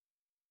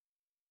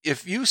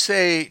if you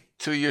say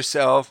to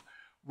yourself,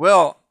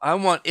 well, I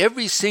want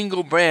every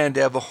single brand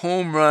to have a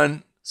home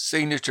run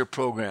signature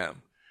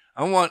program.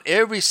 I want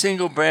every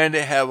single brand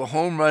to have a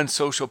home run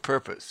social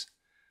purpose.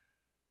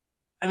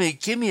 I mean,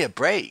 give me a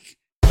break.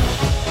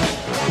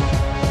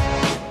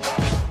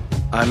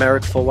 I'm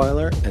Eric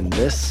Fulweiler, and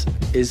this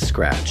is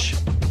Scratch,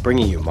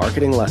 bringing you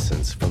marketing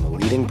lessons from the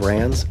leading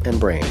brands and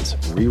brains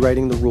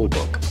rewriting the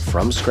rulebook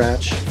from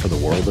scratch for the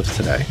world of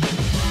today.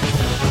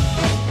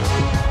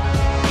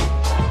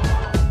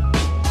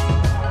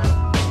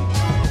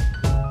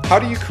 How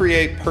do you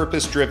create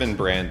purpose-driven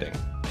branding?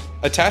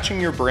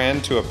 Attaching your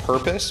brand to a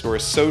purpose or a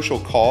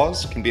social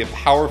cause can be a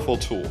powerful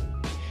tool,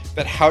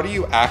 but how do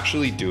you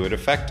actually do it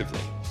effectively?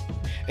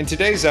 In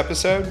today's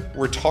episode,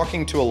 we're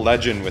talking to a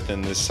legend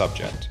within this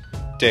subject,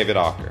 David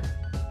Aaker.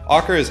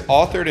 Aaker has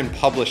authored and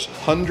published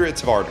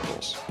hundreds of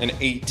articles and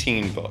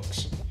 18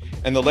 books,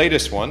 and the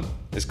latest one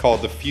is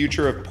called The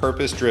Future of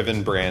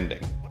Purpose-Driven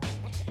Branding.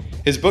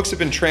 His books have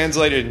been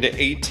translated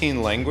into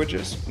 18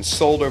 languages and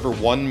sold over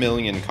 1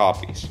 million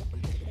copies,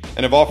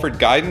 and have offered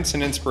guidance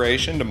and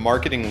inspiration to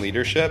marketing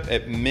leadership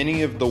at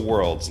many of the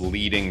world's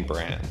leading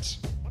brands.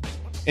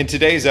 In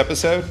today's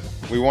episode,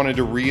 we wanted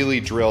to really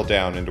drill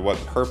down into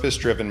what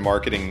purpose-driven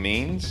marketing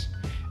means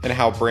and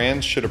how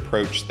brands should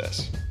approach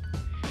this.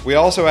 We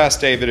also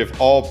asked David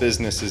if all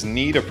businesses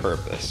need a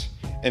purpose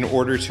in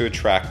order to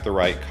attract the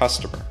right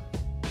customer.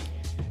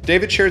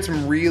 David shared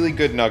some really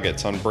good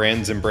nuggets on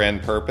brands and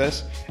brand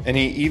purpose, and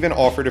he even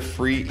offered a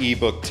free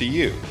ebook to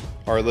you,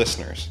 our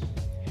listeners.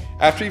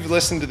 After you've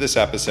listened to this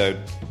episode,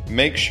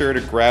 make sure to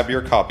grab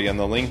your copy on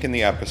the link in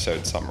the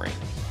episode summary.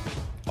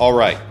 All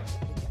right,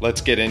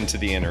 let's get into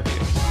the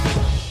interview.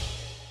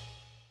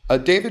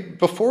 David,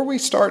 before we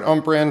start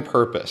on brand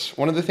purpose,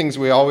 one of the things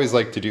we always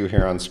like to do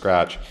here on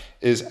Scratch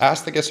is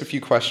ask the guests a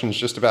few questions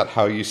just about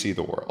how you see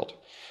the world.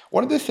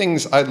 One of the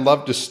things I'd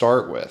love to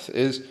start with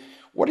is,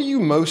 what are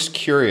you most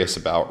curious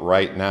about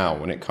right now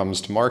when it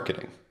comes to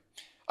marketing?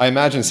 I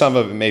imagine some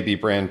of it may be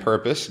brand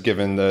purpose,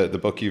 given the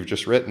book you've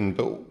just written,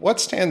 but what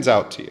stands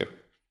out to you?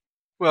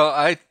 Well,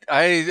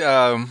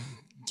 I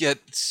get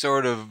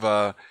sort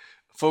of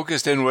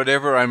focused in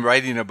whatever I'm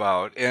writing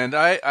about. And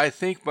I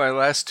think my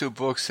last two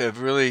books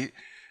have really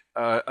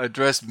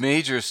addressed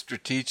major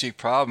strategic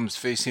problems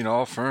facing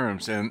all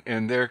firms.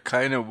 And they're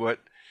kind of what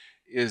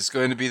is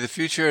going to be the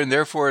future. And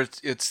therefore,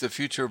 it's the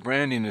future of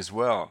branding as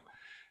well.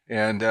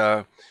 And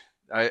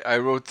I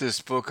wrote this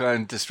book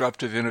on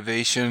disruptive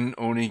innovation,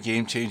 owning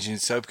game-changing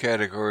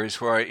subcategories,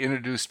 where I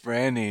introduced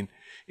branding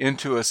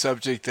into a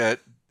subject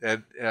that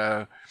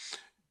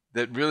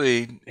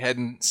really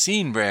hadn't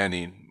seen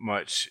branding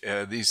much.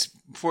 These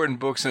important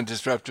books on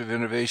disruptive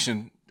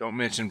innovation don't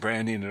mention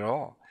branding at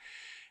all.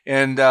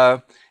 And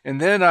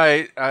then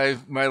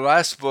my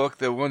last book,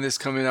 the one that's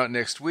coming out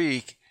next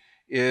week,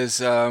 is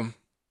on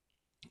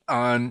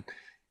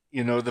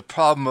the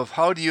problem of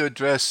how do you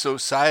address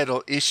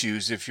societal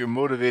issues if you're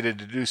motivated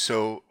to do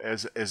so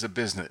as a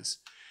business.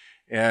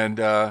 And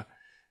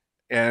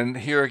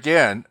here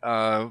again,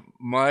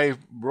 my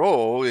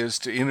role is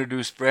to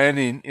introduce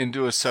branding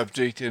into a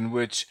subject in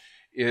which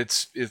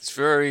it's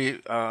very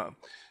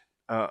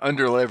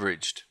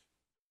underleveraged.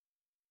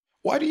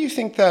 Why do you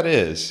think that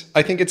is?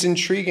 I think it's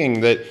intriguing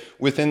that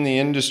within the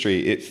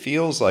industry, it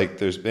feels like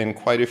there's been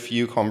quite a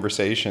few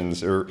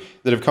conversations that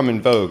have come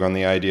in vogue on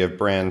the idea of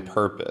brand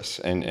purpose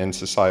and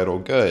societal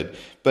good.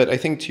 But I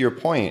think to your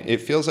point, it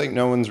feels like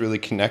no one's really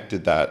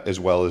connected that as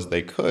well as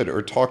they could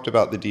or talked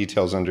about the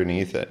details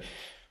underneath it.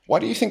 Why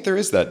do you think there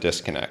is that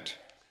disconnect?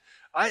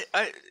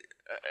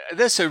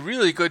 That's a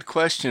really good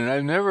question.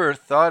 I've never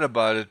thought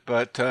about it,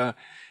 but the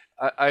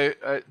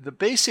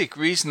basic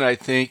reason, I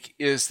think,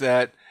 is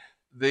that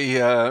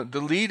the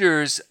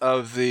leaders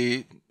of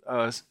the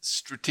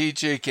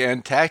strategic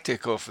and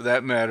tactical, for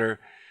that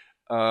matter,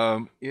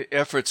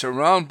 efforts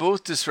around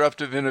both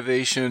disruptive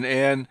innovation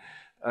and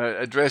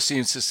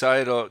addressing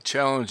societal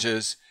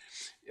challenges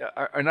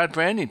are not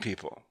branding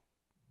people.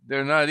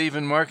 They're not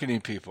even marketing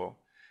people.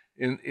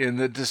 In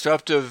the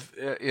disruptive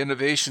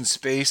innovation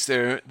space,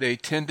 they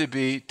tend to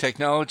be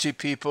technology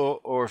people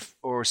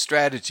or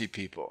strategy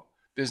people,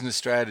 business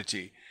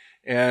strategy,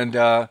 and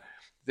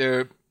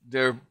they're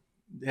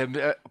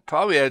have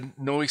probably had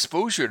no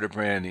exposure to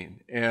branding,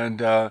 and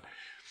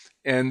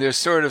they're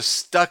sort of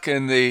stuck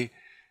in the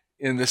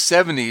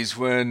 70s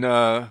when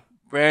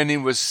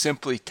branding was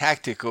simply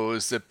tactical,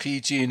 is the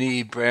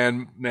PG&E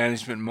brand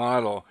management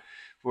model,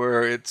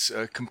 where it's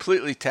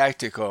completely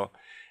tactical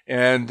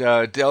and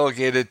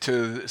delegated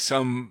to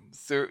some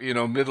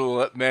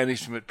middle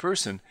management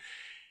person,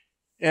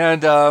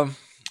 and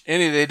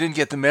anyway, they didn't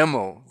get the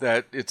memo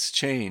that it's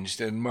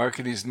changed, and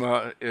marketing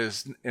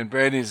and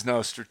branding is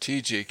now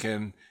strategic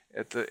and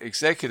at the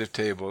executive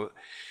table.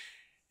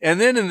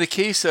 And then in the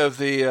case of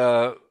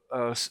the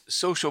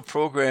social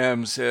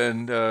programs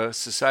and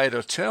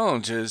societal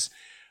challenges,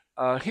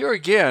 here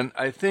again,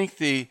 I think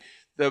the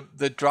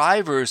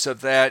drivers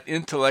of that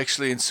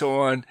intellectually and so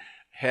on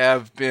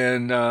have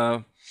been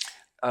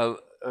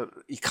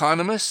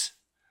economists,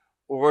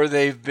 or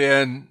they've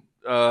been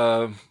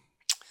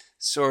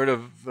sort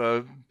of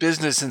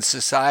business and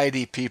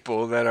society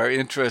people that are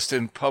interested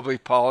in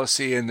public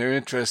policy, and they're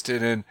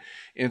interested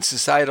in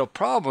societal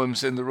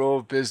problems and the role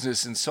of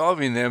business in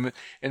solving them.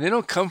 And they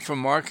don't come from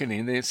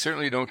marketing. They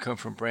certainly don't come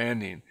from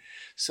branding.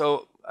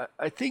 So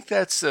I think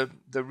that's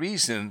the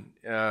reason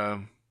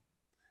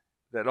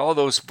that all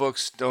those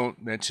books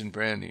don't mention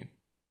branding.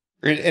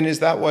 And is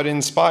that what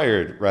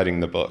inspired writing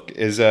the book?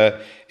 Is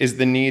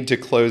the need to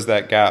close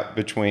that gap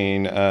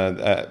between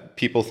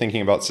people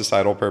thinking about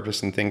societal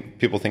purpose and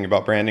people thinking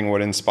about branding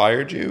what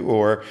inspired you,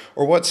 or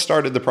what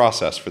started the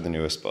process for the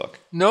newest book?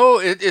 No,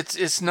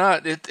 it's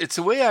not. It's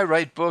the way I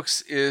write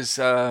books is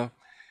for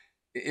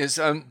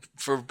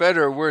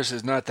better or worse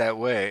is not that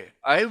way.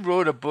 I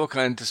wrote a book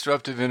on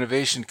disruptive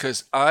innovation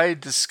because I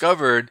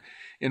discovered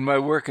in my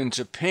work in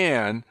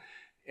Japan.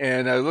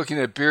 And looking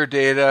at beer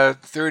data,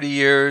 30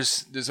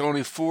 years, there's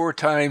only 4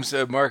 times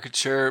the market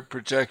share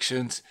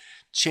projections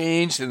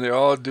changed, and they're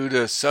all due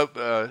to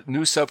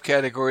new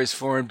subcategories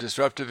formed,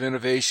 disruptive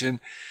innovation.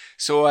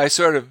 So I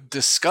sort of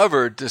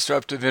discovered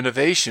disruptive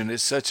innovation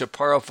is such a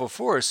powerful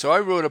force. So I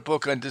wrote a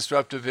book on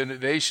disruptive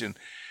innovation.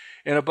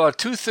 And about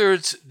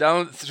 2/3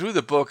 down through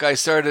the book, I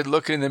started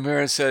looking in the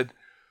mirror and said,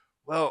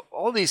 well,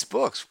 all these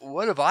books,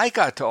 what have I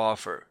got to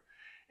offer?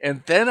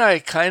 And then I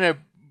kind of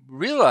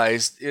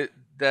realized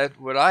that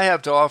what I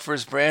have to offer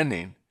is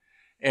branding.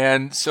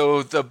 And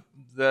so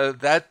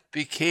that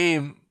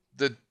became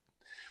the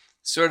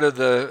sort of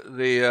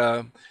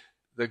the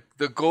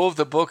goal of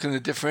the book and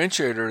the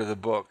differentiator of the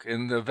book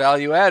and the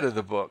value add of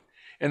the book.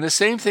 And the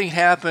same thing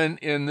happened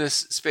in this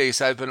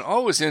space. I've been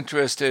always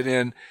interested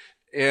in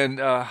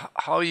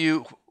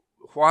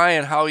why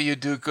and how you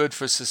do good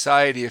for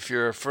society if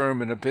you're a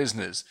firm and a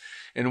business.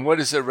 And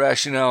what is the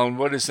rationale and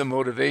what is the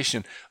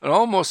motivation? And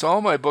almost all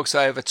my books,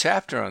 I have a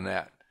chapter on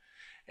that.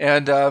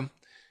 And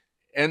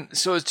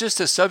so it's just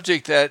a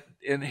subject that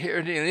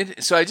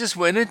so I just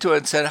went into it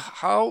and said,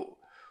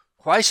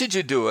 why should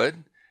you do it?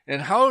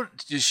 And how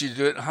you should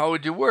do it? And how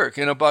would you work?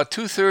 And about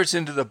 2/3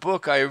 into the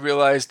book, I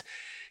realized,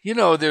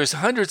 there's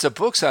hundreds of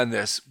books on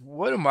this.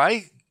 What am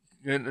I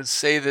going to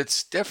say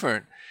that's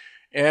different?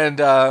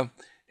 And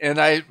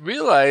I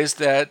realized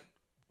that,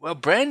 well,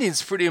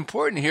 branding's pretty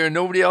important here, and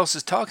nobody else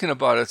is talking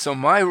about it. So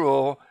my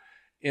role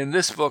in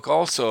this book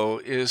also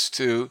is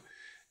to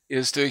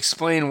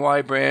explain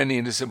why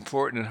branding is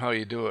important and how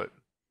you do it.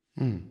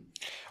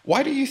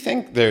 Why do you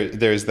think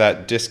there's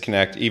that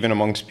disconnect even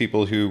amongst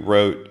people who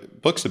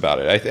wrote books about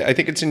it? I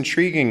think it's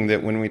intriguing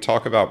that when we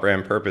talk about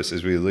brand purpose,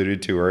 as we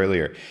alluded to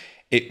earlier,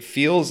 it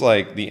feels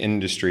like the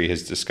industry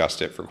has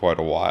discussed it for quite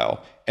a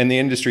while. And the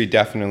industry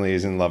definitely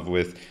is in love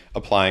with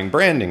applying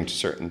branding to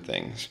certain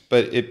things.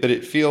 But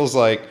it feels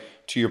like,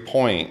 to your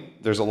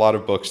point, there's a lot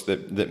of books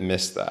that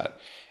miss that.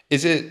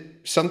 Is it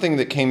something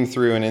that came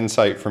through an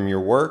insight from your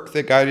work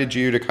that guided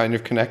you to kind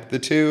of connect the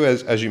two,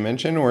 as you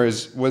mentioned, or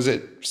was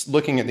it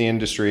looking at the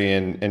industry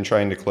and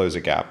trying to close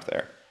a gap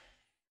there?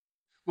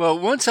 Well,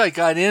 once I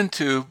got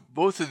into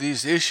both of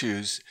these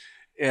issues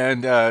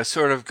and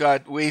sort of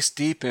got waist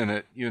deep in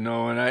it, and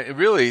I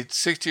really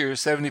 60 or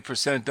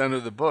 70% done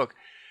of the book,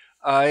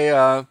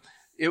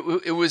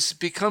 it was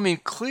becoming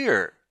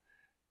clear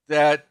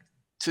that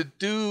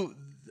to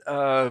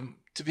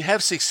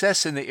have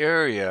success in the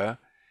area,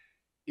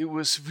 it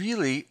was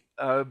really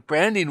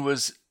branding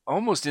was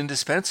almost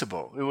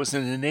indispensable. It was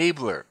an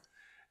enabler,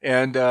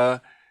 and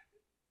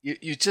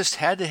you just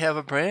had to have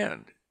a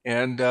brand.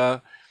 And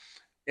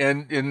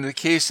in the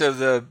case of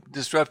the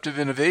disruptive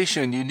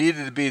innovation, you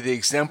needed to be the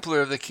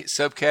exemplar of the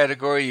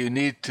subcategory. You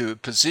need to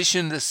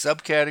position the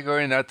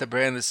subcategory, not the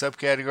brand, the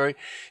subcategory.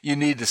 You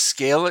need to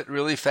scale it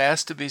really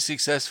fast to be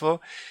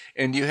successful,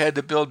 and you had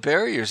to build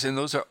barriers. And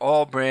those are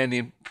all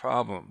branding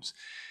problems.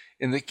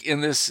 In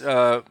this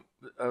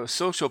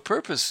social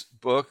purpose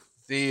book,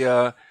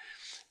 it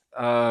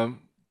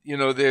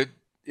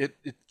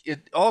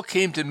all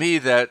came to me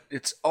that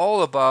it's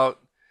all about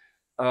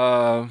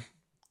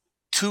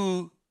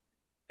two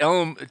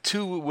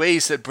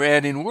ways that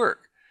branding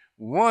work.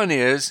 One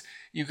is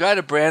you got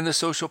to brand the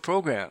social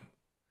program.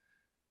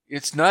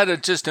 It's not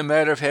just a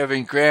matter of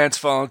having grants,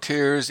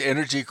 volunteers,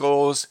 energy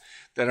goals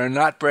that are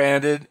not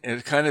branded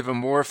and kind of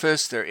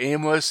amorphous. They're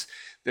aimless.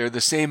 They're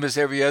the same as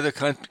every other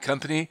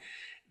company.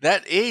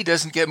 That A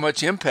doesn't get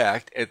much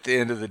impact at the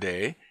end of the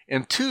day,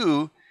 and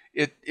two,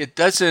 it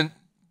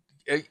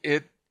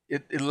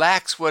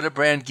lacks what a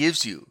brand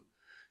gives you.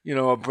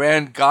 A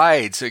brand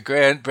guides, a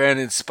brand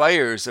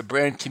inspires, a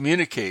brand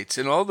communicates,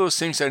 and all those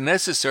things are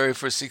necessary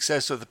for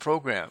success of the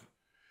program.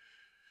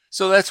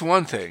 So that's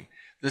one thing.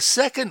 The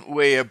second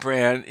way a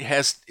brand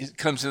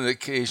comes into the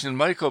occasion.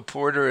 Michael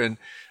Porter and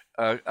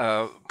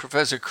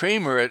Professor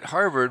Kramer at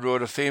Harvard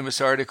wrote a famous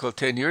article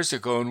 10 years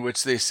ago in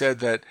which they said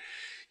that,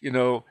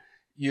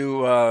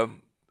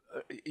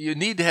 you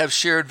need to have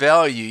shared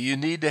value. You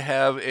need to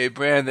have a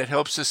brand that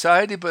helps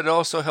society, but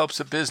also helps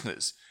a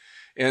business.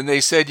 And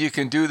they said you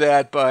can do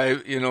that by,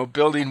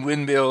 building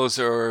windmills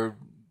or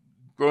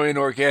growing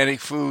organic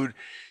food.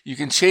 You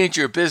can change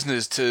your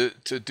business to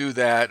do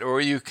that,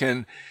 or you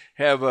can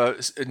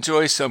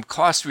enjoy some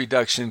cost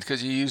reduction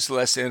because you use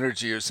less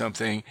energy or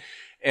something.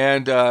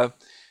 And they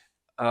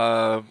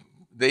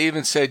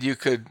even said you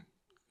could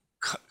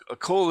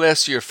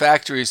coalesce your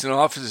factories and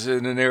offices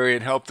in an area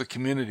and help the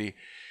community.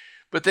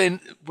 But they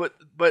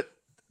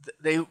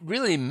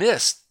really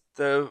missed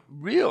the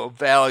real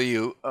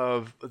value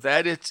of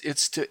that.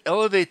 It's to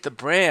elevate the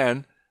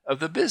brand of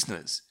the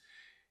business.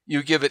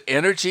 You give it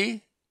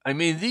energy. I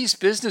mean, these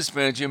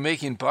businessmen, you're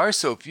making bar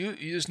soap.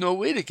 There's no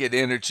way to get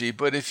energy.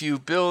 But if you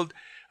build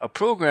a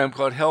program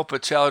called Help a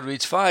Child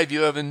Reach 5,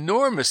 you have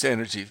enormous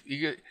energy. You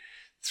get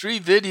 3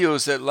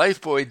 videos that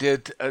Lifebuoy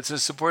did to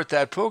support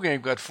that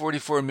program got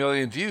 44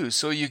 million views.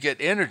 So you get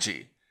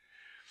energy.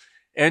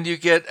 And you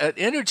get an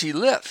energy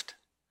lift.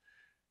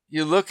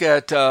 You look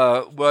at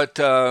what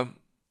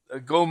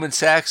Goldman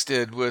Sachs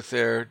did with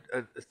their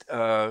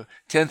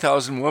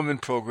 10,000 Women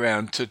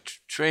program to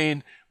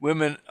train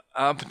women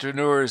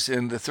entrepreneurs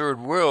in the third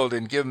world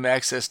and give them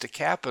access to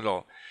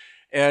capital.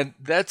 And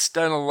that's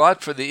done a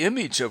lot for the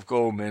image of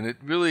Goldman. It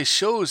really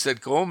shows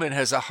that Goldman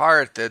has a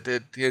heart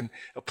that can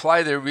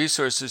apply their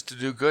resources to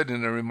do good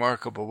in a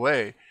remarkable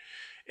way.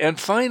 And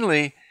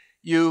finally,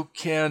 you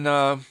can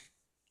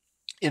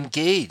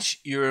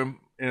engage your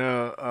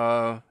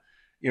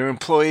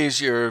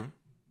employees, your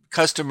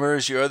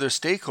customers, your other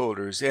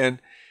stakeholders.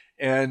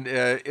 And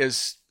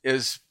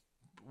as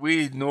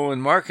we know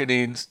in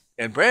marketing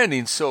and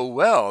branding so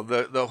well,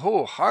 the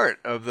whole heart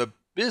of the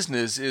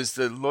business is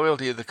the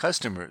loyalty of the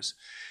customers.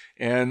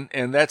 And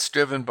that's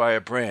driven by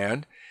a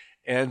brand.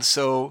 And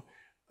so,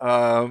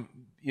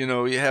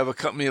 you have a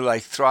company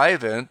like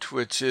Thrivent,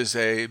 which is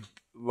a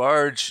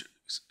large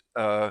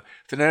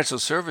financial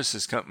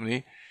services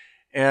company,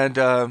 and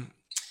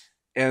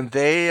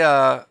they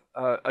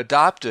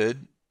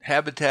adopted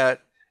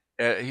Habitat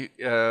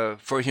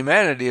for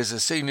Humanity as a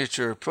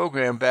signature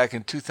program back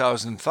in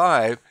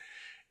 2005,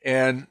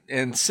 and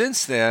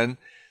since then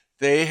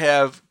they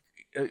have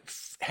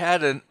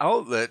had an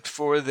outlet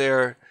for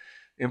their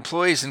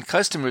employees and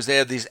customers. They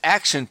have these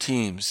action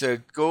teams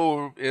that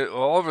go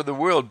all over the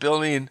world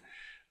building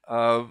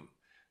homes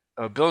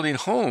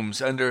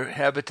under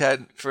Habitat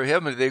for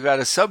Humanity. They've got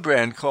a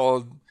sub-brand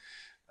called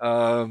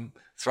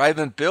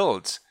Thrivent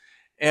Builds.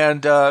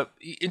 And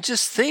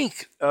just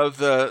think of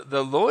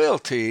the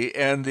loyalty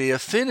and the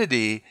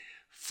affinity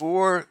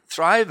for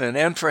Thrivent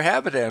and for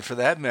Habitat, for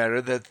that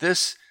matter, that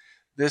this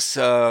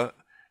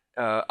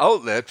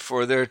outlet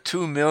for their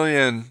 2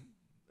 million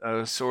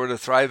sort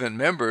of Thrivent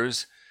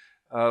members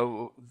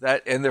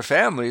that and their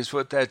families,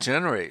 what that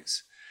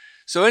generates.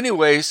 So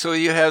anyway, so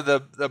you have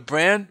the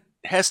brand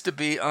has to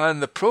be on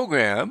the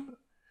program.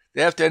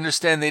 They have to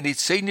understand they need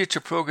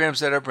signature programs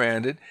that are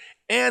branded,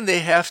 and they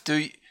have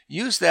to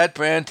use that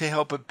brand to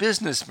help a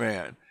business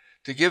brand,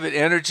 to give it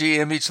energy,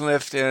 image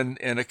lift, and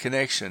a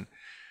connection.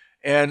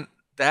 And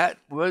that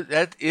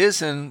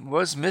is and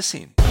was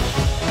missing.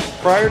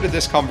 Prior to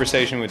this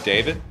conversation with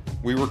David,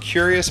 we were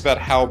curious about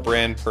how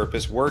brand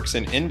purpose works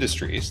in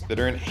industries that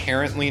are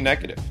inherently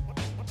negative.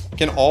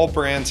 Can all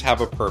brands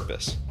have a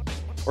purpose?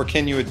 Or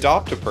can you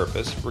adopt a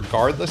purpose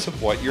regardless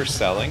of what you're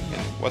selling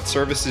and what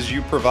services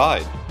you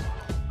provide?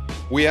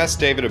 We asked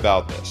David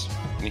about this,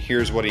 and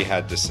here's what he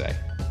had to say.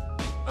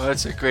 Oh,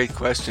 that's a great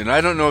question. I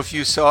don't know if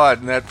you saw it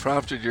and that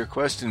prompted your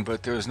question,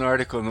 but there was an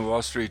article in the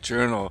Wall Street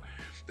Journal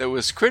that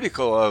was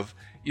critical of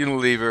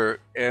Unilever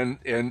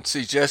and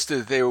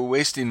suggested they were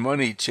wasting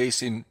money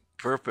chasing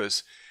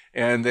purpose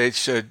and they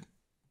should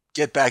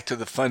get back to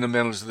the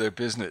fundamentals of their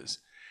business.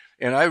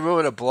 And I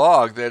wrote a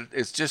blog that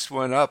it's just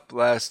went up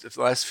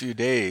last few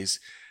days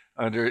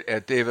at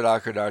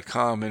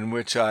davidocker.com, in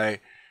which I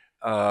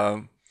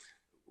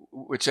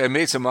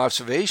made some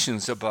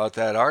observations about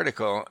that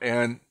article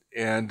and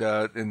in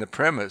the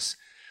premise.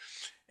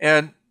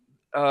 And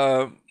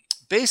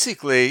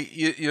basically,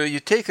 you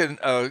take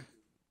a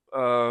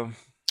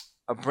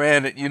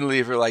brand at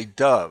Unilever like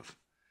Dove.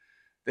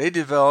 They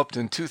developed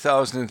in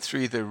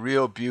 2003 the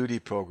Real Beauty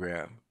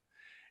program.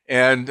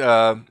 And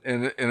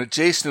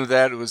adjacent to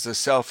that, it was the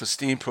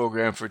self-esteem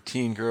program for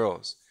teen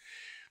girls.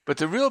 But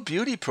the Real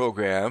Beauty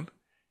program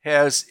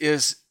is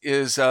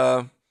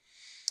not.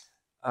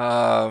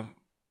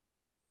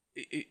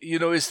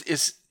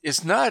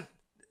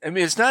 I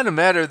mean, it's not a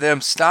matter of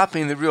them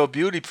stopping the Real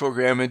Beauty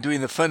program and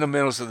doing the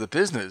fundamentals of the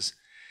business.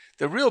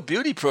 The Real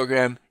Beauty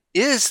program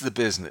is the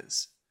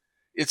business.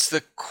 It's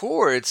the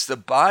core. It's the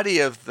body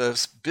of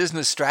the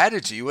business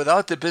strategy.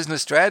 Without the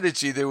business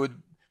strategy,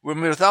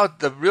 without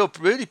the Real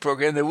Beauty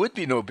program, there would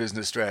be no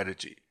business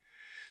strategy.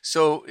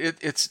 So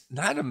it's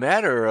not a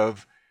matter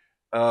of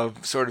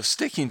sort of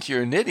sticking to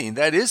your knitting.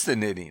 That is the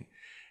knitting,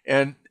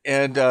 and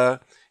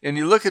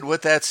you look at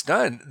what that's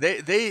done.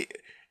 They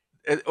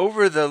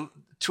over the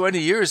 20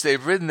 years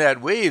they've ridden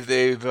that wave.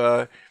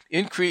 They've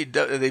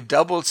they've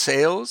doubled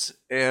sales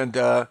and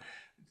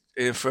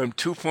from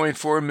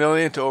 2.4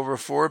 million to over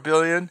 4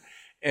 billion,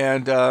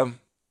 and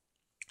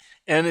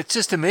it's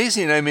just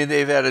amazing. I mean,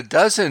 they've had a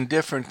dozen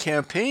different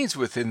campaigns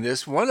within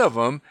this. One of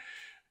them,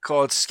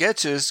 called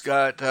Sketches,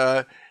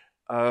 got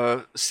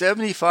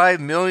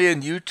 75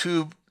 million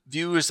YouTube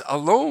viewers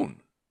alone.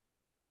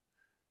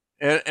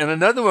 And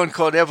another one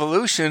called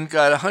Evolution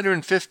got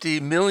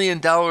 $150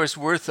 million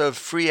worth of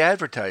free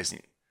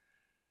advertising.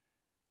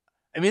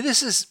 I mean,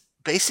 this is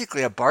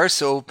basically a bar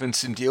soap and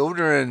some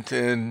deodorant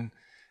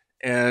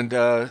and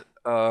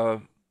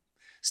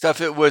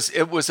stuff. It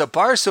was a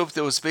bar soap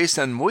that was based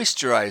on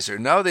moisturizer.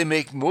 Now they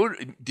make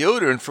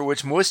deodorant for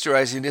which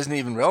moisturizing isn't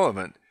even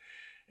relevant.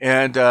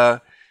 And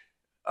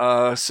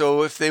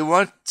so if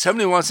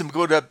somebody wants them to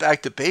go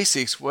back to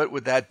basics, what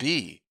would that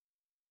be?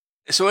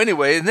 So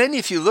anyway, and then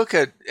if you look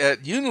at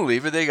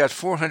Unilever, they got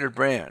 400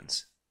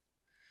 brands.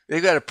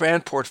 They've got a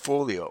brand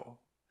portfolio.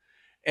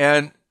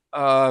 And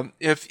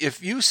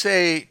if you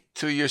say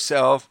to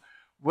yourself,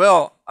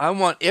 well, I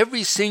want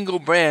every single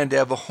brand to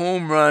have a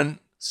home run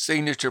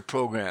signature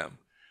program.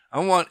 I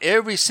want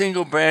every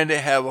single brand to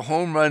have a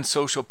home run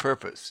social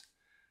purpose.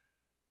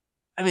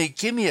 I mean,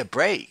 give me a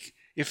break.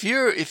 If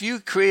you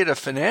create a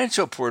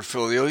financial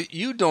portfolio,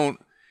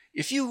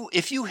 if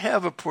you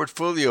have a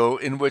portfolio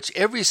in which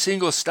every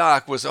single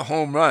stock was a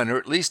home run or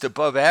at least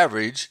above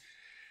average,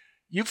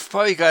 you've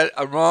probably got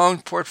a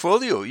wrong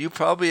portfolio. You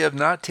probably have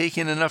not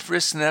taken enough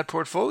risks in that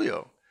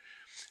portfolio.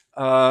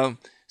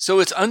 So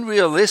it's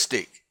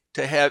unrealistic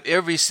to have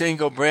every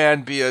single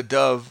brand be a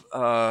Dove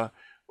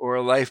or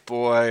a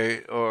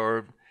Lifebuoy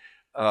or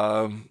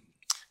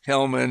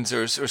Hellmann's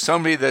or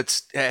somebody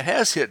that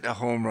has hit a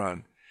home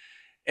run.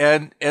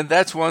 And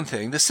that's one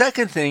thing. The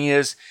second thing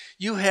is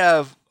you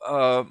have,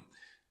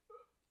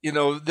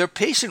 they're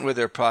patient with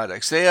their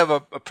products. They have a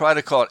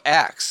product called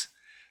Axe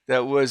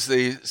that was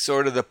the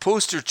sort of the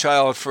poster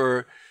child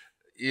for,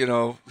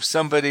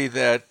 somebody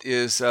that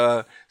is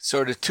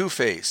sort of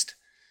two-faced.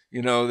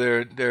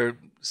 They're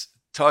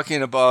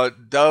talking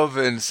about Dove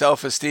and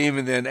self-esteem,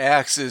 and then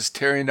Axe is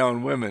tearing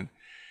down women.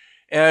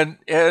 And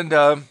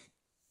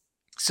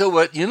so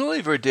what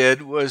Unilever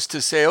did was to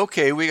say,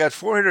 okay, we got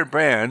 400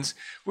 brands.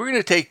 We're going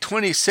to take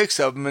 26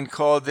 of them and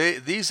call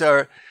these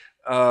are,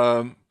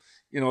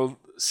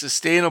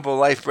 sustainable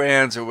life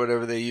brands or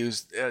whatever they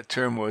used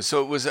term was.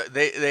 So it was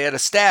they had a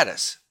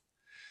status,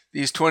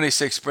 these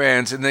 26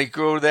 brands, and they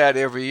grow that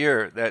every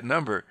year, that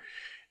number.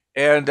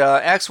 And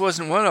Axe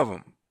wasn't one of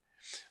them.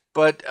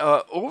 But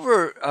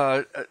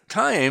over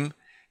time,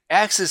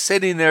 Axe is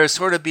sitting there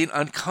sort of being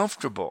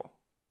uncomfortable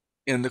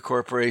in the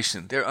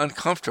corporation. They're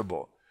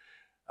uncomfortable.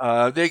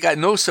 They got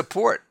no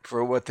support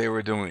for what they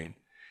were doing.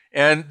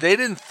 And they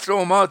didn't throw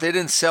them out. They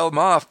didn't sell them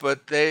off,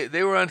 but they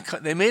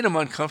made them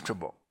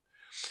uncomfortable.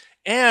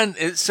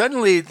 And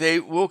suddenly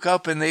they woke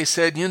up and they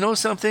said, you know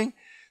something?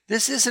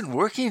 This isn't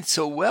working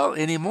so well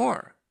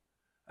anymore.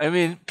 I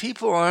mean,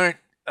 people aren't,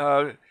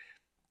 they're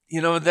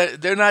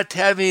not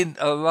having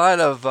a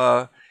lot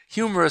of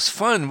humorous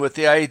fun with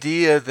the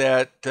idea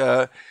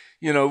that,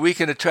 we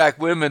can attract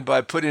women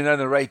by putting on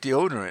the right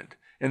deodorant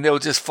and they'll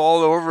just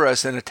fall over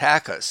us and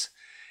attack us.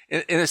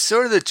 And it's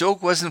sort of the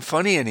joke wasn't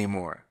funny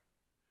anymore.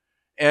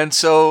 And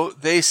so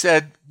they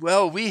said,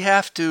 well, we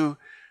have to,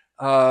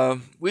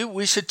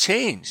 we should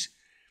change.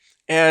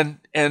 And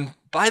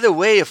by the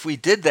way, if we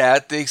did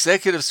that, the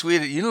executive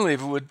suite at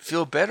Unilever would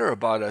feel better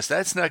about us.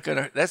 That's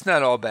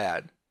not all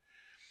bad.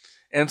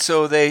 And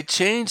so they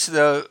changed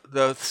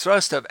the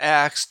thrust of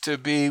Axe to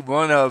be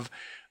one of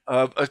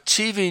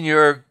achieving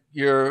your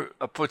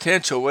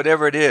potential,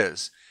 whatever it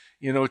is,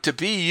 to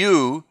be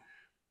you,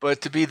 but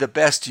to be the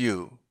best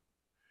you.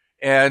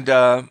 And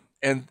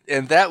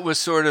that was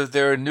sort of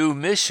their new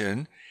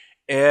mission.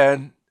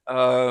 And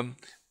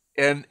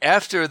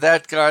after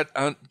that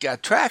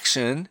got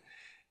traction,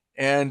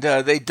 and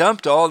they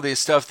dumped all the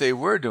stuff they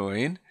were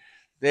doing,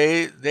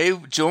 they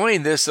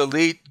joined this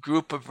elite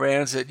group of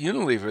brands at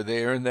Unilever.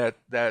 They earned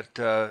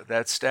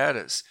that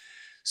status.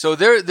 So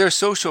their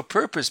social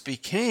purpose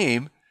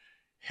became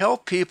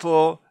help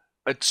people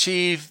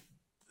achieve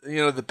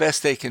the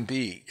best they can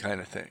be, kind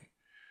of thing.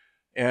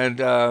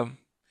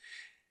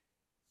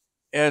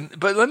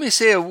 But let me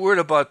say a word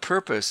about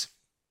purpose.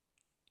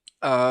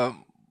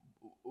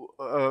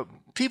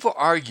 People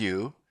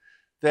argue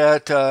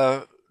that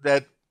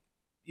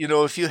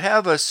if you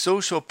have a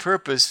social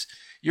purpose,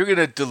 you're going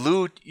to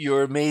dilute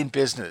your main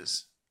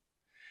business.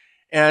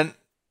 And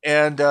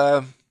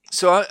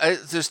so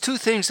there's two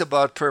things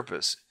about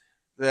purpose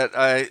that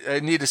I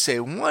need to say.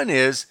 One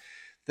is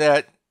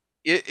that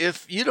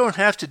if you don't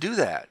have to do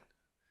that.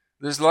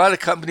 There's a lot of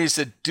companies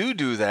that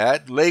do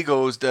that.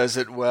 Legos does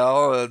it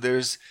well.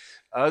 There's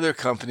other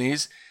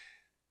companies,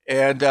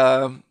 and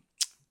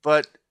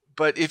but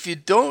if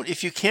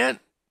you can't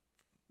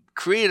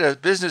create a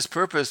business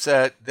purpose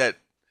that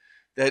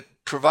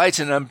provides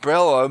an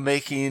umbrella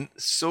making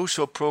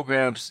social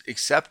programs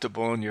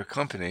acceptable in your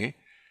company,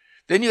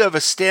 then you have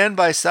a stand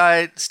by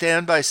side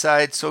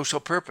social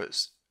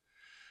purpose.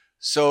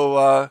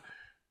 So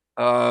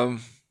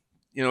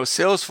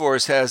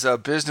Salesforce has a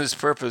business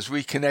purpose.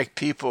 We connect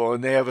people,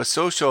 and they have a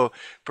social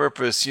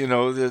purpose.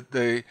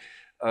 The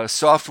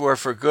software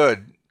for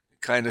good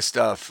kind of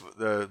stuff.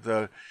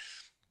 The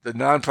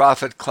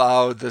nonprofit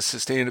cloud, the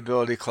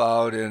sustainability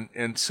cloud,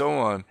 and so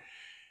on.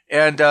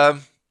 And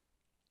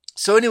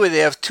So anyway, they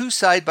have two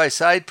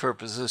side-by-side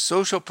purposes, a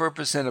social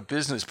purpose and a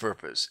business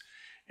purpose.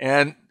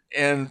 And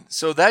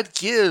so that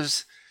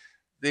gives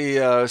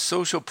the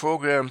social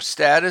program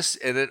status,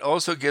 and it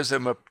also gives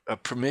them a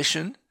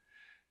permission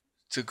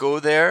to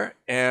go there,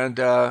 and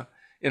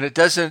it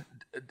doesn't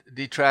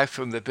detract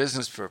from the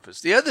business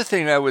purpose. The other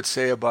thing I would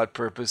say about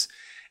purpose,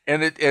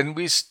 we've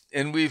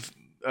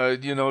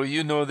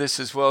you know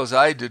this as well as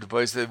I do,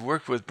 boys that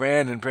worked with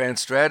brand and brand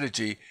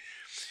strategy.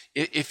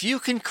 If you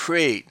can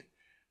create,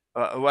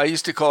 I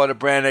used to call it a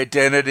brand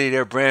identity,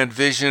 or brand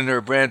vision,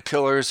 or brand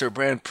pillars, or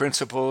brand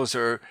principles,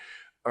 or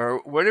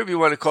whatever you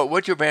want to call it,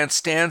 what your brand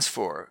stands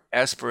for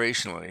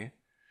aspirationally.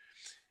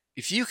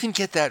 If you can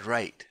get that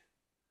right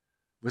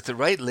with the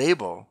right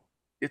label,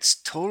 it's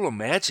total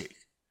magic.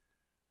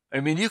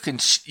 I mean, you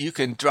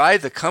can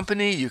drive the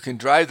company, you can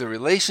drive the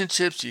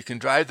relationships, you can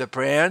drive the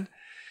brand.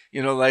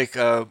 You know, like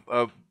a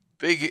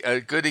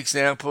good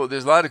example.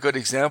 There's a lot of good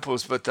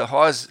examples, but the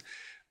Haas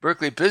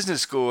Berkeley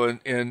Business School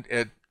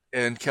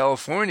in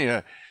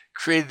California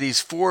created these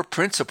 4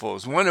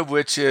 principles. One of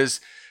which is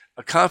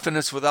a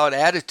confidence without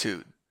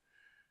attitude.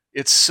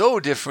 It's so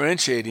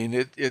differentiating.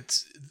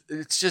 It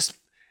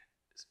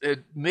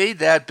made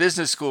that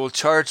business school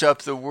charge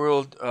up the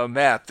world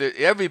map.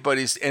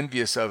 Everybody's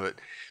envious of it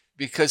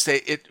because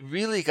it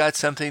really got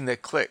something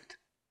that clicked.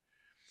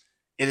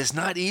 It is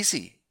not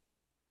easy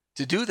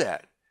to do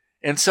that.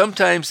 And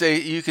sometimes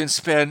you can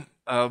spend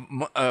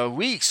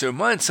weeks or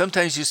months,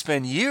 sometimes you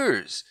spend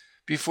years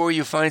before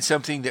you find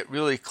something that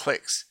really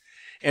clicks.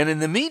 And in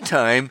the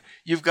meantime,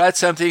 you've got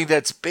something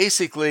that's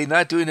basically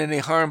not doing any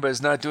harm, but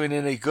it's not doing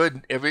any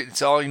good.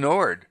 It's all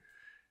ignored.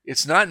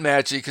 It's not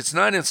magic. It's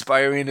not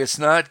inspiring. It's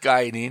not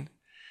guiding.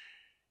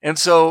 And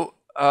so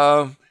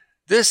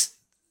this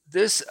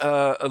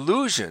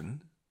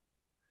illusion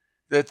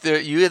that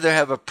you either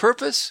have a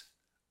purpose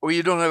or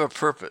you don't have a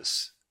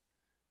purpose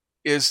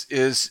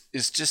is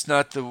just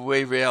not the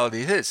way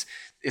reality is.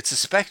 It's a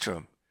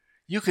spectrum.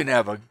 You can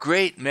have a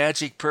great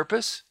magic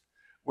purpose,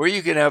 or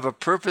you can have a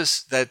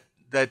purpose that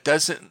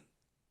doesn't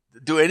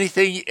do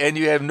anything, and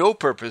you have no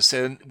purpose,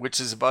 which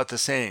is about the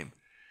same.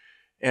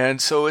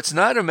 And so it's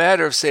not a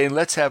matter of saying,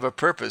 let's have a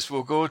purpose.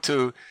 We'll go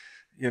to,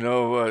 an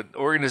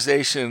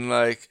organization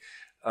like,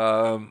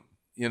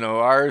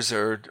 ours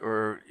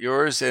or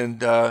yours,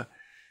 and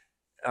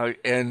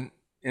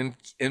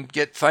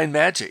find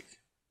magic.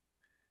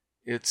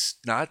 It's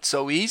not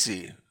so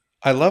easy.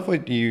 I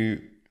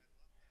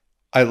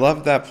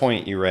love that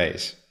point you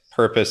raise.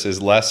 Purpose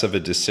is less of a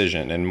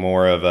decision and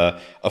more of a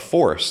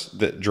force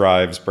that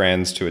drives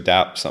brands to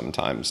adapt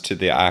sometimes, to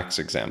the Axe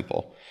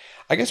example.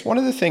 I guess one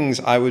of the things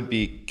I would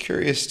be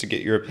curious to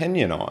get your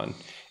opinion on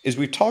is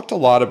we've talked a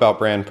lot about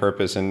brand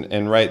purpose,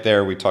 and right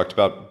there we talked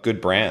about good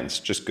brands,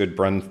 just good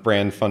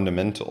brand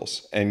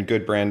fundamentals and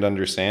good brand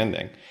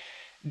understanding.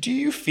 Do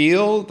you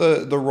feel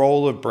the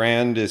role of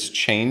brand is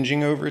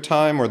changing over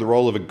time, or the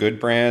role of a good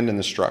brand and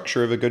the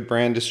structure of a good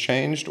brand has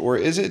changed, or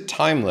is it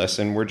timeless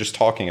and we're just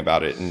talking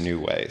about it in new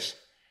ways?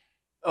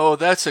 Oh,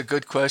 that's a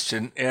good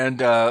question.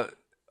 And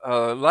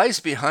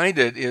lies behind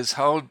it is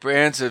how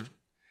brands and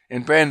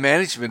brand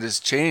management has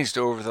changed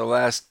over the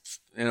last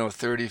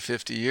 30,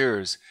 50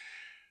 years.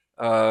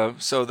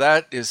 So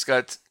that has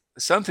got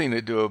something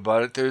to do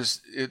about it.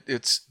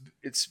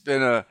 It's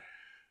been a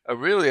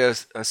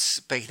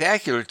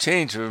spectacular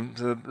change from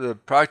the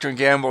Procter &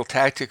 Gamble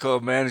tactical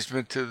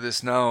management to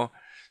this now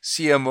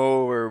CMO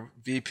or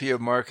VP of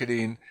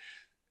marketing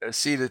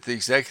seat at the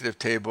executive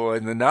table,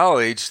 and the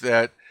knowledge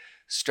that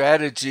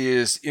strategy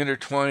is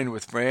intertwined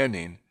with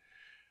branding.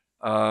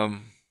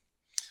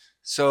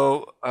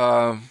 So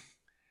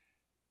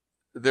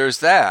there's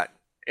that.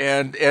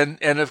 And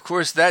of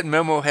course that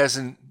memo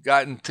hasn't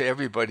gotten to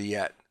everybody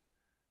yet.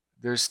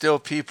 There's still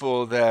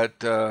people that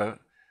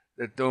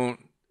don't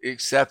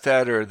accept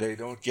that, or they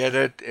don't get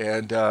it,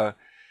 and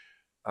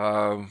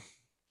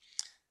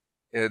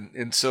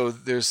so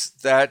there's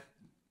that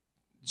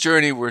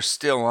journey we're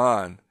still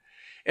on.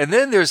 And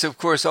then there's of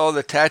course all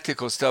the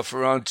tactical stuff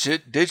around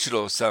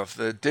digital stuff.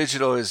 The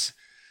digital is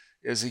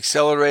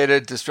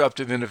accelerated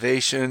disruptive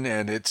innovation,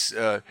 and it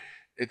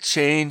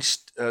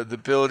changed the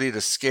ability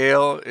to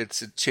scale.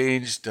 It's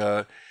changed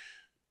the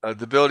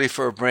ability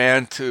for a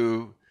brand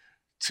to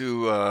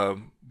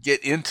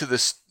get into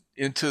the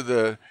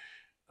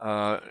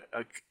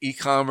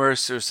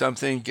e-commerce or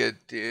something, get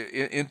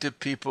into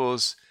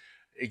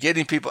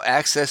getting people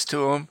access to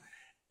them,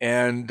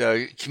 and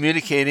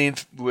communicating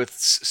with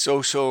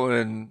social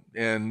and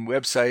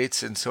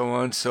websites and so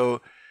on.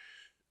 So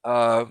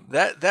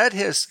that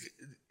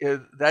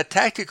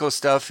tactical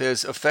stuff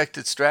has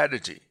affected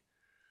strategy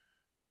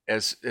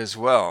as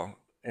well.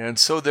 And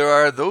so there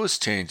are those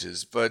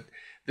changes, but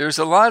there's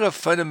a lot of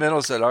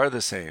fundamentals that are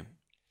the same.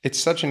 It's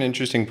such an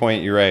interesting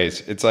point you raise.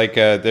 It's like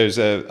there's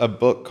a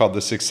book called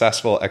The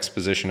Successful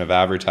Exposition of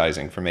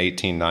Advertising from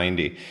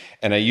 1890.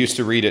 And I used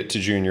to read it to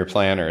junior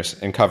planners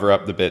and cover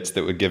up the bits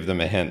that would give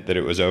them a hint that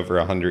it was over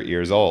 100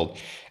 years old.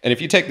 And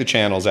if you take the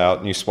channels out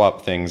and you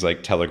swap things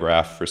like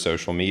telegraph for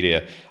social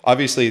media,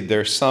 obviously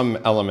there's some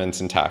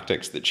elements and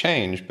tactics that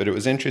change, but it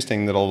was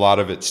interesting that a lot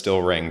of it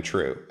still rang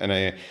true. And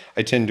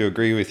I tend to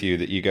agree with you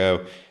that you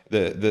go,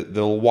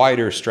 the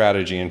wider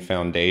strategy and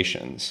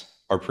foundations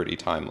are pretty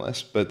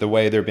timeless, but the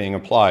way they're being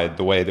applied,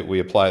 the way that we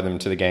apply them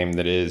to the game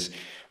that is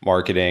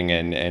marketing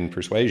and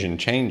persuasion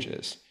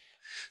changes.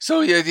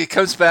 So yeah, it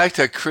comes back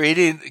to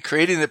creating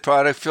the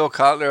product. Phil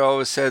Kotler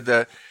always said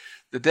that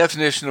the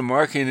definition of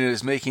marketing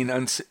is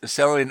making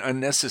selling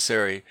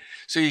unnecessary.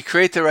 So you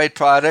create the right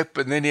product,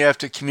 but then you have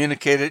to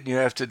communicate it and you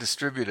have to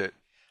distribute it.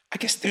 I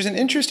guess there's an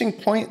interesting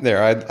point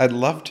there. I'd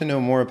love to know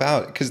more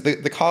about, because the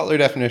Kotler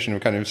definition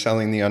of kind of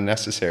selling the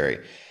unnecessary.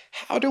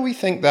 How do we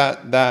think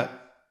that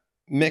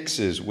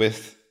mixes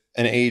with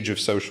an age of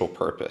social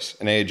purpose,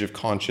 an age of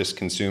conscious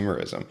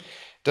consumerism?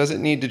 Does it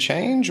need to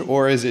change,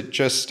 or is it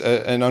just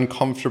an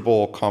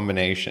uncomfortable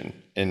combination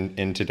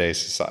in today's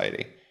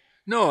society?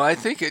 No, I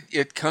think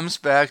it comes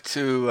back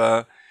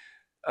to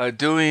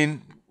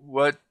doing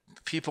what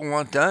people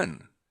want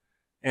done.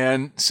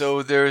 And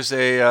so there's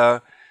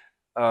there's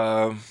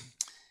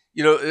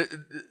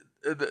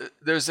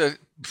an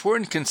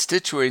important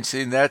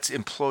constituency, and that's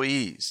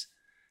employees.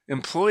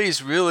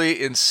 Employees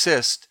really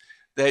insist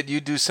that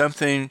you do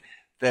something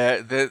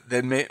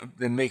that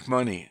make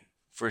money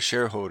for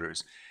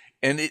shareholders.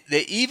 And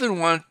they even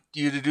want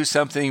you to do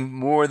something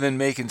more than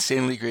make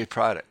insanely great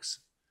products.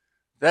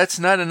 That's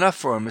not enough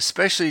for them,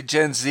 especially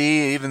Gen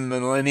Z, even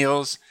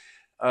millennials.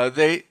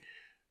 They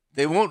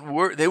won't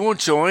work, they won't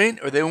join,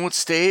 or they won't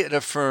stay at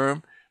a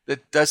firm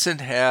that doesn't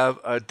have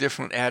a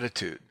different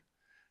attitude,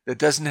 that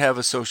doesn't have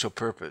a social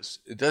purpose.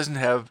 It doesn't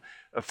have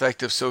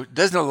effective, so it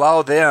doesn't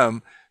allow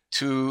them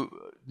to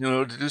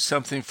do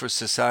something for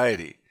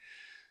society.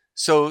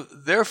 So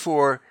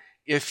therefore,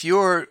 if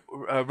you're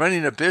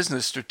running a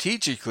business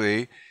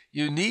strategically,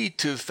 you need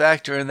to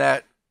factor in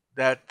that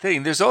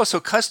thing. There's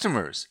also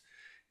customers,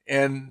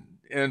 and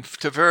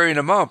to varying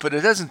amount, but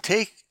it doesn't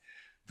take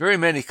very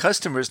many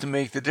customers to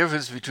make the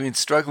difference between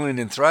struggling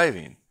and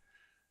thriving.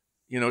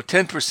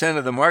 10%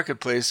 of the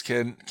marketplace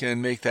can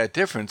make that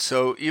difference.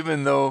 So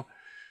even though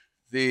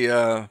they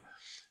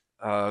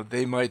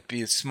might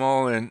be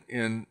small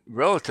in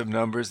relative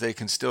numbers, they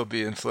can still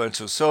be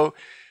influential. So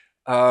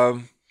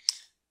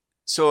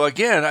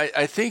again,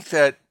 I think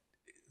that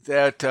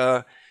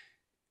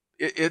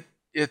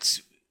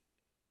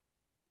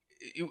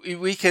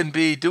we can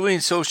be doing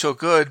social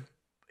good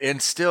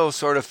and still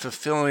sort of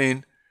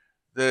fulfilling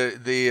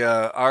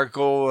our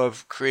goal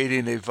of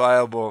creating a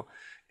viable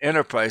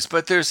enterprise.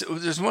 But there's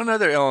one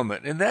other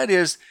element, and that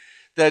is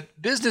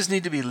that business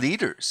need to be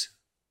leaders.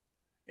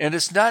 And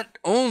it's not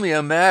only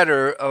a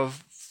matter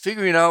of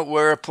figuring out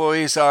where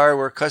employees are,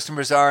 where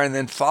customers are, and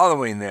then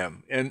following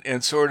them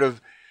and sort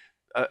of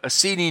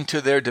acceding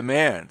to their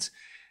demands.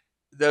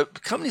 The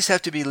companies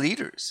have to be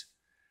leaders,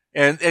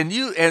 and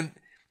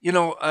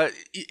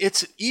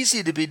it's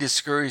easy to be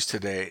discouraged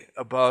today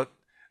about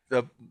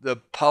the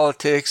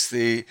politics,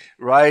 the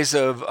rise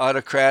of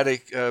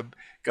autocratic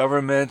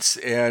governments,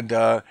 and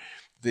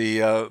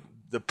the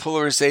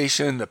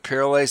polarization, the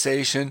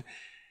paralyzation,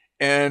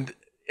 and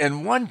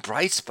one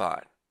bright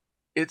spot.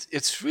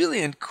 It's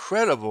really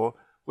incredible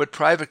what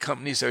private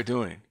companies are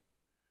doing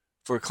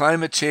for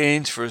climate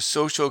change, for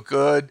social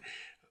good.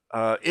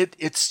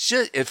 It's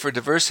just for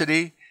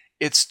diversity.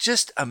 It's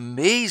just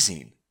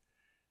amazing.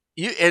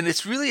 And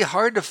it's really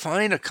hard to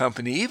find a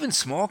company, even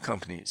small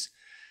companies,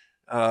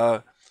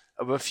 of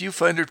a few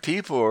hundred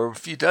people or a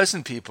few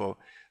dozen people.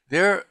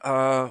 They're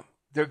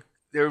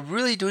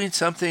really doing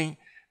something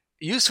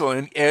useful,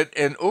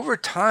 and over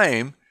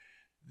time,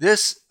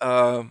 this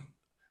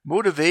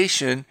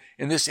motivation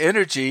and this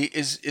energy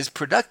is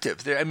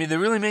productive. They're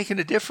really making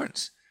a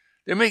difference.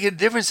 They're making a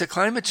difference to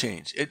climate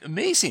change. It's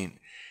amazing,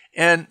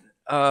 and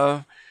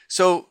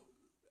so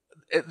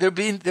they're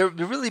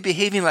really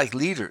behaving like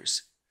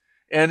leaders.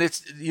 And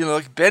it's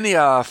like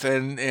Benioff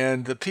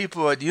and the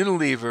people at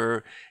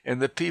Unilever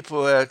and the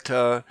people at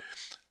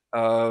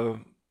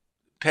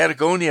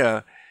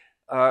Patagonia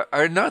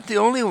are not the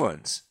only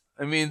ones.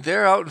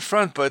 They're out in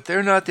front, but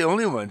they're not the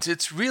only ones.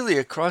 It's really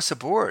across the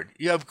board.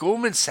 You have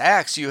Goldman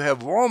Sachs, you have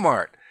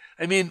Walmart.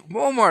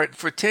 Walmart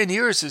for 10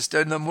 years has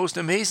done the most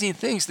amazing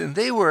things, and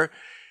they weren't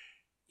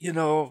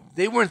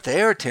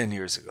there 10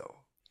 years ago.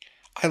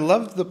 I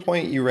love the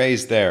point you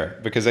raised there,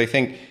 because I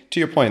think, to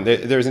your point,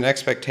 there's an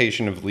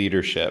expectation of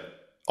leadership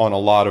on a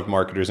lot of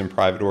marketers and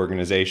private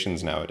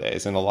organizations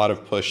nowadays, and a lot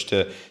of push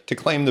to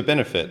claim the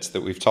benefits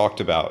that we've talked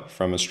about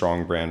from a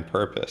strong brand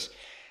purpose.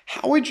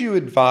 How would you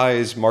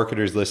advise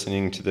marketers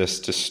listening to this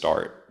to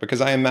start? Because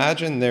I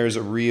imagine there's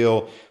a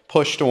real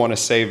push to want to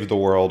save the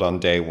world on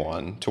day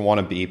one, to want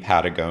to be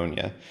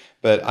Patagonia.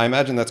 But I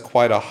imagine that's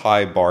quite a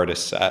high bar to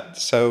set.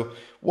 So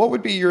what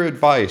would be your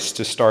advice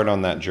to start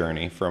on that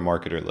journey for a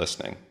marketer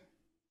listening?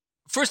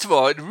 first of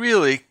all, it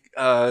really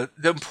the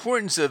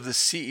importance of the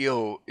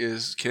CEO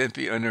can't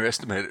be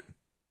underestimated.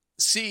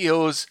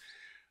 CEOs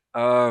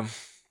have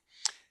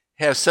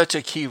such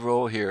a key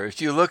role here.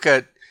 If you look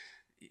at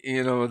the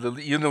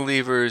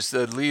Unilevers,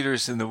 the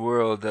leaders in the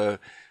world,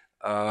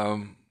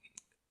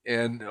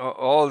 and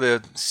all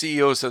the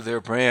CEOs of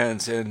their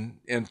brands,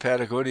 and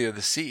Patagonia,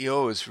 the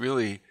CEO is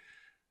really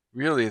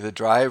the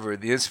driver,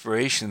 the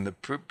inspiration, the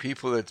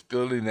people that's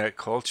building that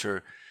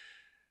culture.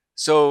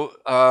 So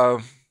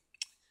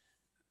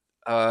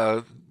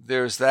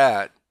there's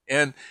that.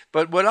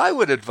 But what I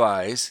would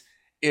advise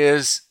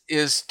is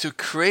to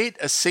create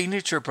a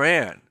signature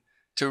brand,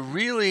 to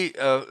really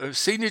a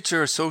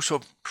signature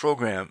social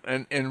program,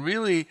 and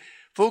really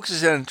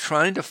focus on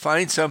trying to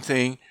find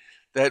something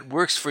that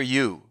works for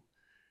you.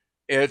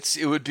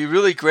 It would be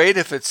really great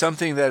if it's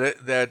something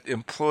that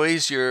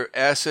employs your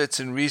assets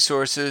and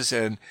resources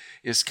and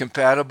is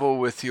compatible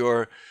with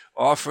your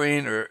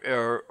offering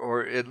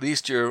or at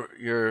least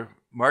your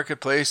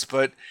marketplace.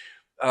 But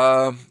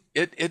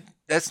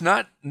that's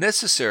not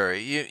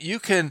necessary. You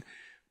can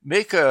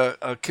make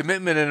a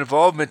commitment and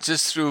involvement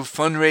just through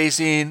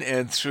fundraising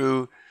and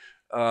through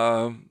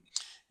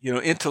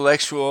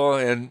intellectual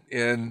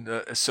and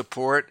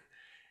support.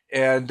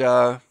 And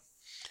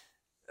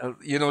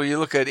you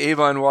look at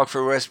Avon Walk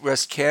for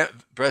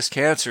breast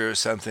cancer or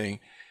something,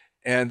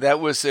 and that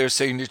was their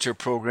signature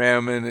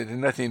program, and it had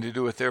nothing to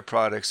do with their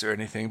products or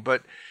anything.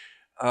 But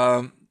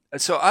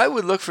so I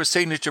would look for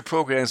signature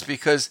programs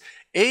because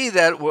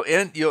you'll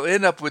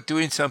end up with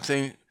doing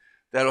something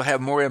that'll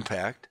have more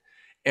impact,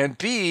 and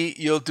B,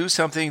 you'll do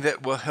something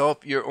that will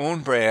help your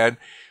own brand,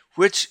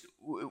 which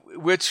will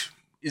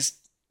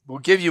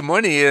give you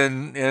money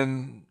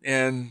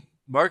and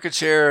market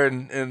share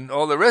and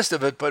all the rest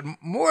of it. But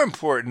more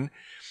important,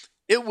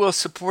 it will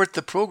support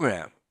the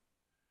program.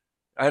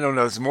 I don't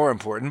know if it's more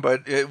important,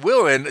 but it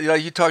will. And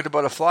you talked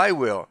about a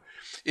flywheel.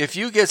 If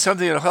you get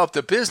something that'll help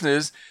the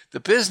business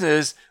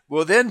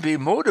will then be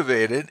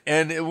motivated,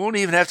 and it won't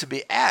even have to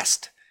be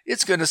asked.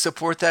 It's going to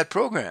support that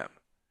program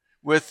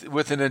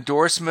with an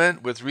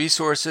endorsement, with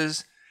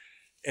resources,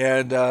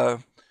 and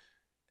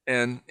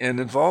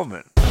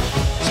involvement.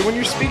 So when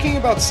you're speaking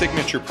about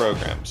signature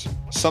programs,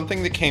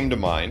 something that came to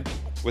mind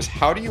was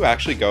how do you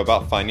actually go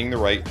about finding the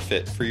right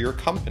fit for your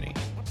company?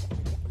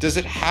 Does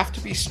it have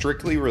to be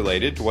strictly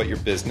related to what your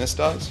business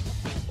does,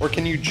 or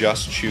can you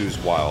just choose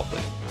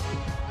wildly?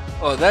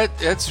 Oh,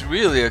 that's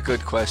really a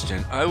good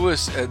question. I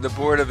was at the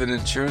board of an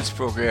insurance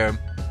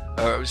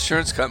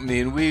company,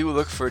 and we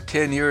looked for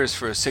 10 years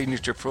for a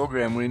signature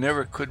program. We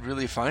never could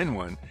really find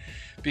one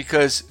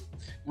because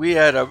we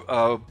had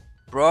a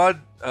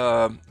broad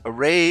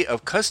array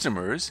of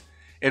customers,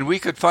 and we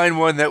could find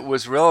one that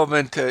was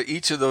relevant to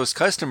each of those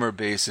customer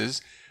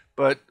bases,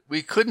 but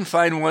we couldn't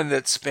find one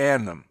that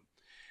spanned them.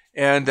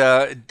 And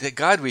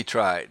God, we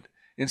tried.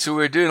 And so we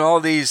were doing all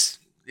these,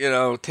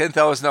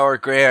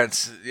 $10,000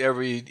 grants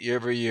every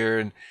year,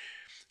 and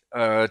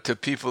to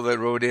people that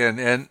wrote in,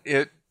 and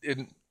it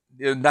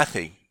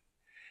nothing.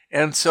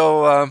 And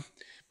so,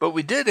 but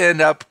we did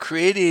end up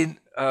creating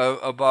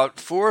about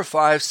 4 or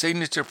 5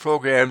 signature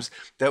programs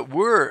that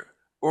were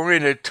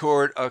oriented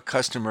toward a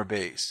customer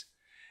base.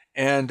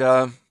 And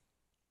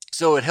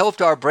so it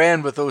helped our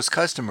brand with those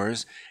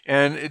customers,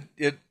 and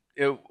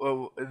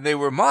they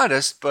were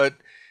modest, but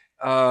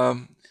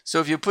so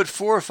if you put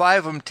 4 or 5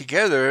 of them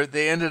together,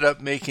 they ended up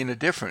making a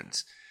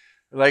difference.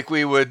 Like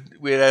we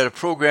had a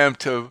program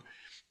to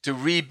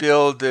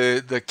rebuild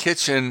the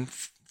kitchen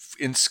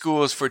in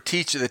schools for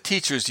the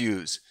teachers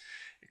use,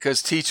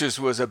 because teachers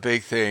was a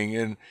big thing.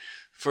 And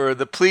for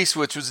the police,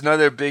 which was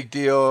another big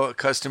deal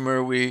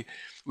customer, we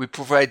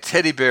provide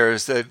teddy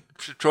bears that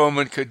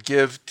patrolmen could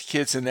give to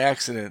kids in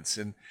accidents.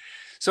 And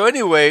so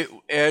anyway,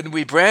 and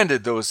we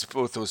branded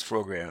both those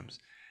programs.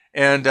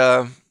 And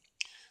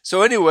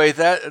so anyway,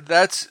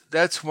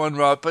 that's one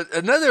route. But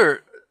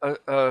another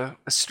a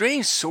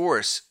strange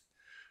source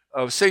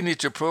of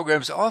signature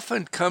programs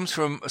often comes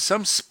from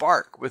some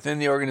spark within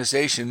the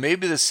organization.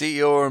 Maybe the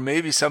CEO or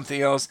maybe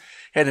something else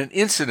had an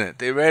incident.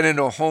 They ran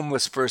into a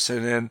homeless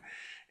person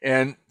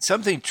and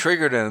something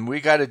triggered them. We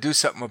got to do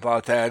something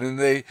about that. And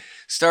they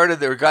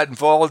got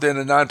involved in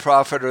a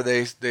nonprofit, or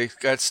they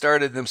got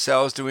started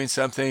themselves doing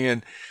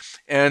something.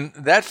 And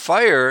that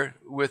fire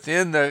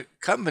within the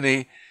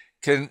company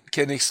can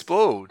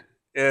explode.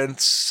 And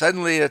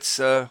suddenly it's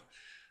a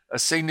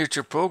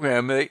signature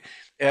program.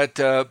 At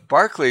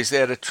Barclays, they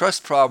had a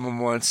trust problem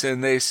once,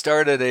 and they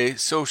started a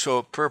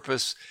social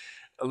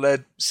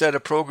purpose-led set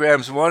of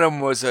programs. One of them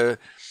was a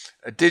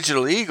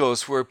Digital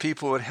Eagles, where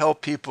people would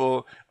help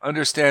people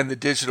understand the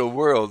digital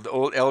world,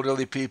 old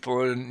elderly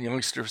people and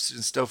youngsters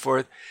and so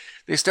forth.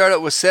 They started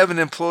with 7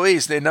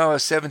 employees. They now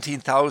have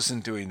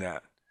 17,000 doing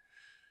that.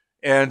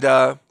 And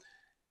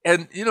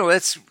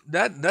that's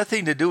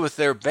nothing to do with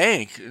their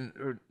bank,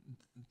 or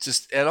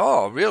just at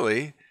all,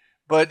 really.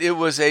 But it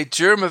was a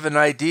germ of an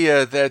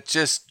idea that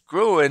just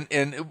grew, and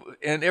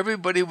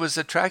everybody was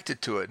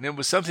attracted to it. And it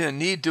was something that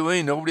needed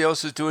doing. Nobody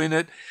else was doing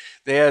it.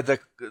 They had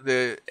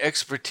the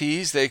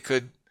expertise. They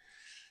could,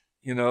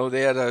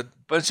 They had a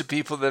bunch of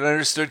people that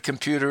understood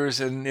computers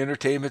and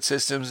entertainment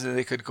systems, and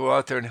they could go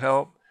out there and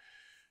help.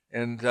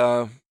 And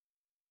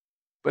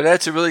but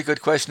that's a really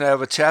good question. I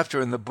have a chapter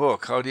in the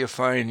book. How do you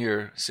find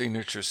your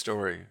signature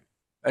story?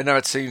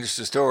 Not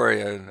signature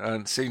story,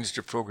 on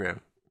signature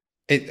program.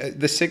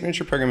 The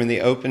signature program and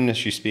the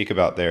openness you speak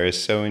about there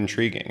is so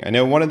intriguing. I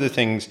know one of the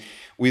things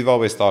we've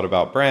always thought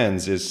about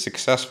brands is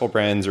successful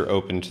brands are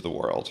open to the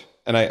world.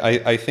 And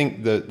I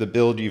think the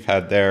build you've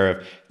had there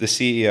of the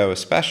CEO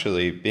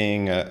especially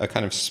being a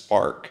kind of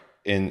spark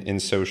in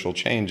social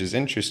change is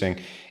interesting.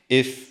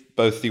 If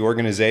both the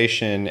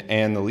organization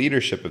and the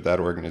leadership of that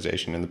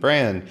organization and the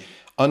brand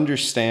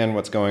understand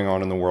what's going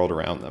on in the world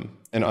around them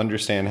and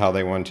understand how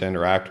they want to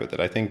interact with it.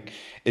 I think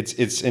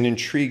it's an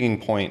intriguing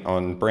point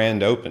on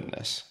brand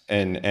openness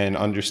and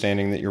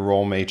understanding that your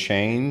role may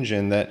change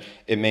and that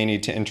it may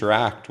need to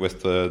interact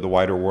with the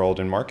wider world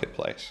and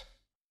marketplace.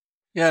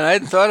 Yeah, and I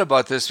hadn't thought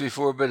about this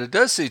before, but it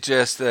does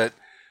suggest that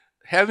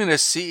having a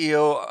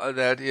CEO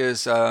that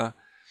is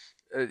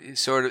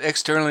sort of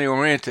externally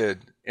oriented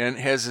and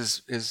has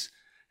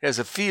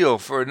a feel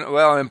for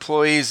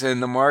employees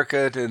and the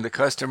market and the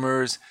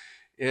customers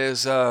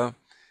is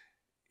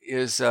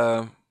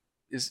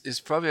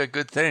probably a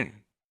good thing.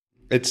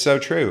 It's so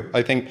true.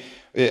 I think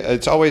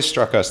it's always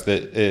struck us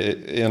that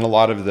in a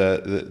lot of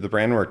the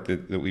brand work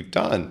that we've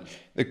done,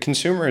 the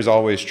consumer is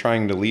always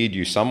trying to lead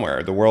you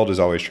somewhere. The world is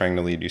always trying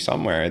to lead you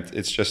somewhere.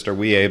 It's just, are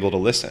we able to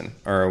listen,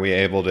 or are we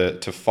able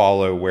to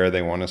follow where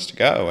they want us to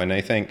go? And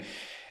I think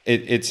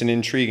it's an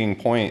intriguing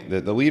point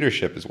that the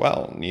leadership as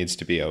well needs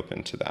to be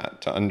open to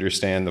that, to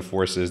understand the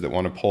forces that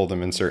want to pull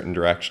them in certain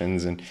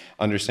directions and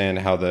understand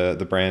how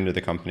the brand or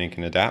the company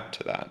can adapt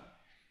to that.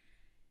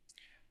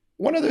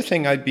 One other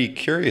thing I'd be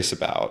curious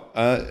about,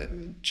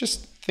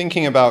 just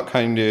thinking about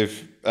kind of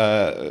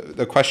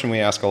the question we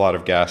ask a lot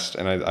of guests,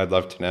 and I'd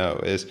love to know,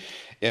 is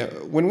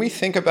when we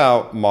think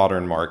about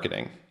modern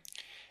marketing,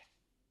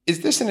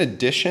 is this an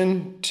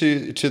addition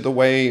to the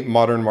way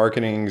modern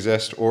marketing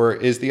exists, or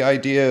is the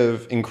idea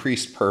of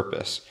increased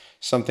purpose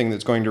something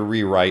that's going to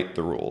rewrite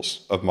the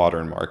rules of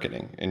modern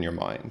marketing in your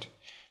mind?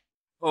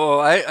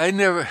 Oh, I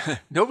never,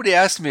 nobody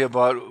asked me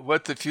about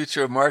what the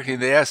future of marketing.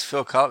 They asked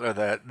Phil Kotler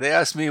that. They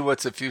asked me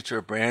what's the future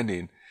of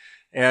branding.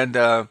 And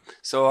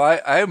so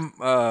I'm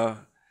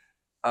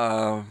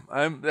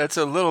that's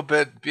a little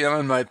bit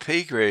beyond my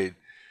pay grade,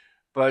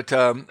 but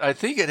I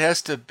think it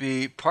has to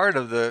be part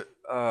of the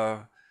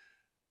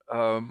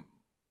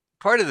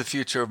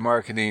future of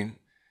marketing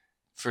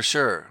for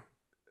sure,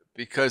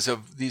 because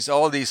of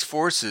all these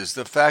forces.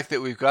 The fact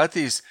that we've got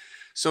these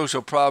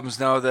social problems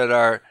now that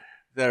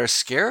are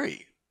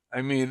scary.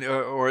 I mean,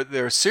 or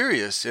they're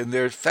serious and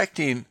they're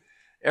affecting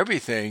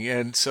everything.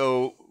 And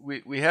so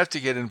we have to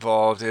get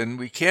involved, and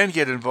we can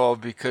get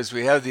involved because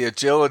we have the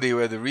agility,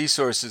 we have the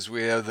resources,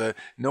 we have the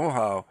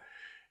know-how,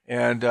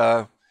 and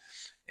our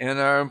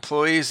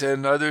employees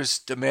and others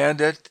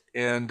demand it.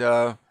 And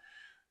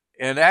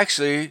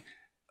actually,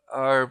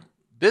 our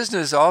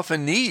business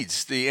often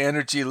needs the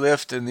energy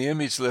lift and the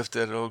image lift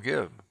that it'll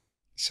give.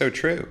 So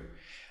true.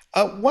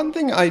 One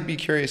thing I'd be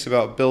curious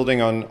about,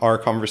 building on our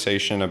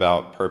conversation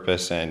about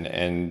purpose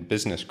and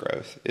business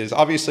growth, is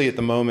obviously at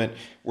the moment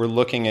we're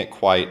looking at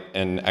quite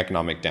an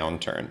economic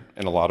downturn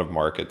in a lot of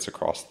markets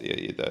across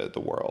the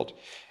world.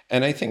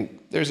 And I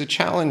think there's a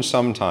challenge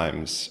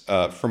sometimes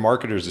for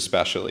marketers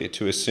especially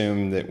to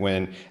assume that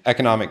when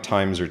economic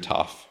times are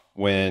tough,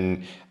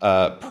 when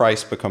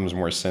price becomes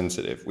more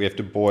sensitive, we have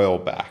to boil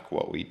back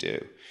what we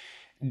do.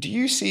 Do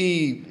you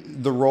see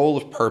the role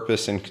of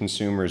purpose in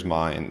consumers'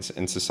 minds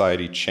and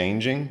society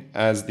changing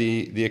as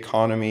the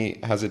economy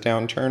has a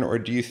downturn, or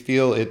do you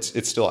feel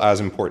it's still as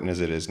important as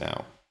it is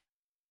now?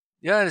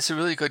 Yeah, it's a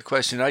really good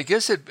question. I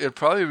guess it'll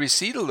probably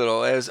recede a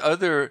little as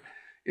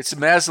it's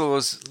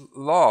Maslow's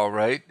law,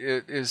 right?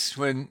 It is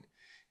when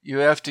you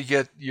have to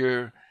get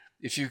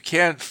if you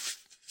can't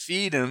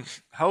feed and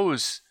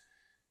house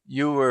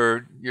you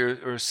or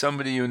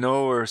somebody you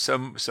know or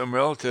some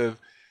relative,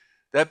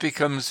 that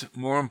becomes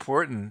more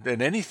important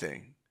than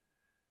anything.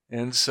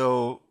 And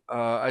so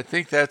I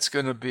think that's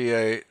going to be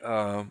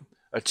a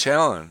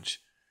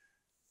challenge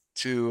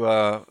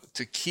to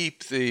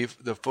keep the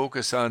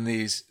focus on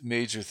these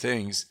major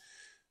things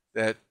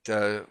that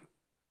are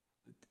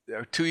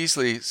too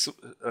easily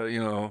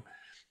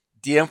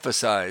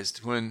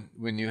de-emphasized when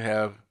you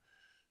have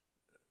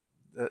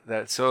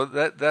that. So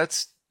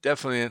that's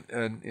definitely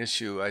an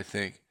issue, I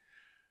think.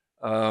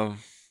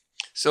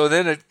 So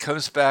then it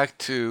comes back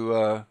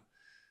to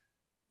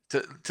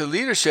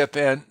leadership,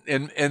 and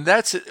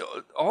that's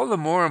all the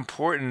more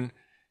important.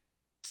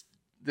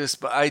 This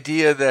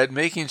idea that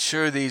making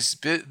sure these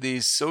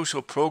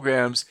social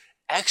programs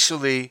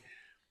actually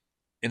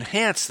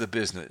enhance the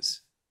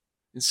business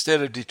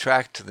instead of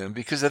detract to them,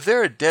 because if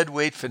they're a dead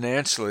weight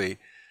financially,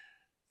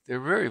 they're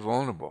very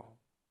vulnerable.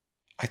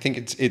 I think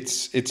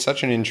it's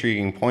such an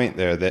intriguing point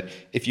there, that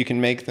if you can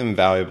make them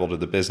valuable to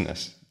the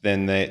business,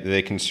 then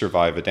they can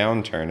survive a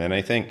downturn. And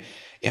I think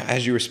Yeah,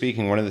 as you were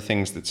speaking, one of the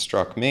things that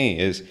struck me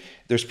is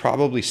there's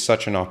probably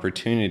such an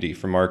opportunity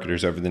for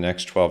marketers over the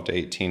next 12 to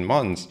 18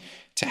 months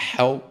to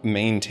help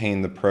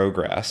maintain the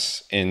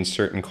progress in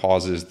certain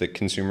causes that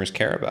consumers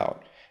care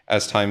about.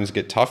 As times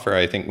get tougher,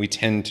 I think we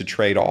tend to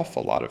trade off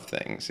a lot of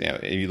things.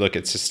 If you look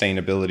at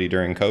sustainability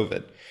during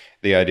COVID,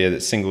 the idea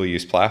that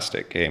single-use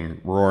plastic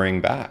came roaring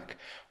back,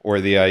 or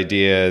the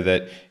idea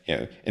that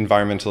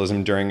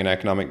environmentalism during an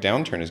economic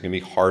downturn is going to be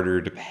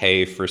harder to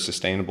pay for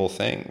sustainable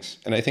things.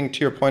 And I think to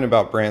your point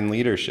about brand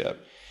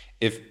leadership,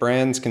 if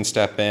brands can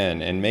step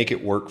in and make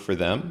it work for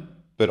them,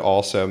 but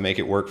also make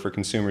it work for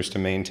consumers to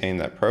maintain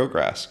that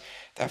progress,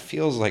 that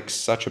feels like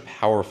such a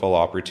powerful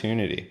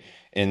opportunity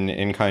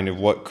in kind of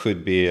what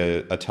could be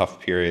a tough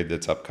period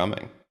that's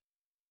upcoming.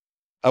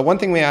 One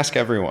thing we ask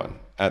everyone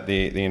at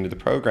the end of the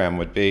program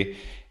would be,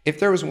 if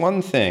there was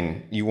one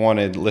thing you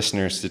wanted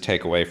listeners to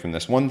take away from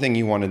this, one thing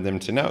you wanted them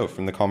to know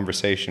from the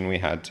conversation we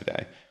had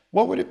today,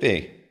 what would it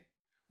be?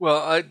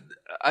 Well,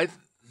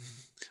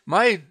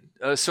 my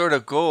sort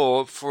of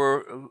goal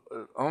for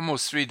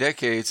almost 3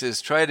 decades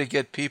is try to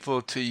get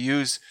people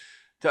to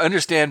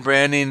understand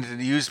branding,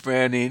 to use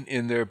branding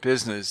in their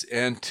business,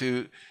 and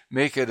to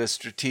make it a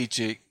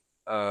strategic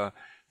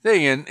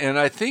thing. And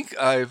I think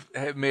I've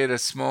made a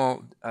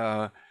small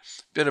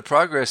bit of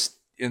progress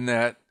in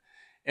that.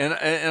 And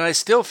I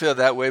still feel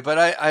that way, but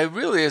I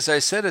really, as I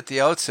said at the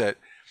outset,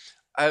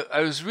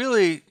 I was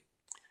really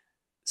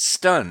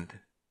stunned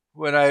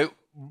when I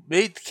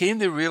came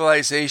to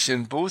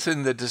realization, both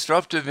in the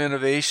Disruptive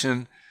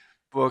Innovation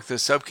book, the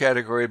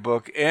subcategory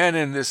book, and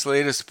in this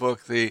latest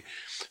book, the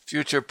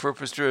Future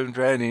Purpose-Driven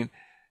Branding,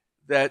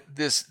 that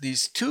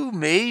these two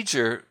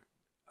major,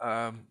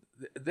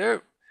 they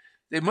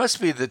must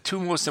be the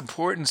two most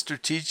important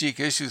strategic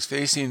issues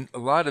facing a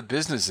lot of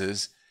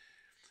businesses.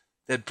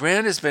 That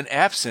brand has been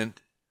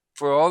absent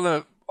for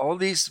all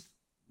these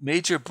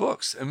major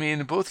books. I mean,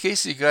 in both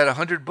cases, you got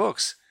 100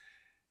 books,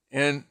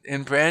 and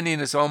branding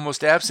is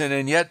almost absent.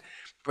 And yet,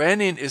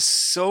 branding is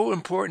so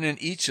important in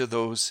each of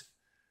those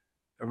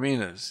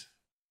arenas.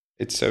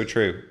 It's so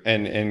true,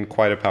 and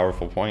quite a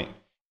powerful point.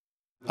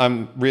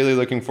 I'm really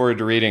looking forward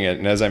to reading it,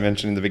 and as I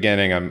mentioned in the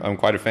beginning, I'm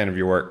quite a fan of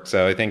your work.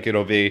 So I think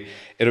it'll be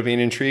an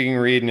intriguing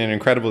read and an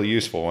incredibly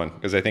useful one,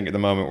 because I think at the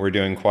moment we're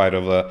doing quite a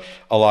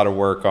lot of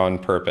work on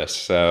purpose.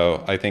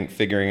 So I think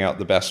figuring out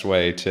the best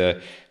way to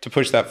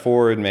push that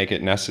forward, make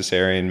it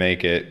necessary, and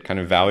make it kind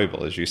of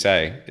valuable, as you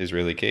say, is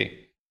really key.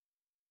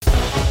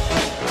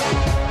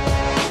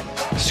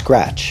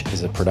 Scratch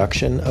is a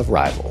production of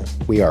Rival.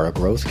 We are a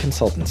growth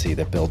consultancy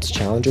that builds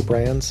challenger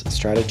brands,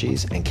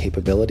 strategies, and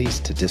capabilities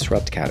to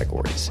disrupt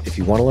categories. If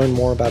you want to learn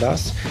more about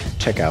us,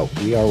 check out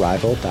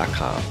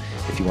wearerival.com.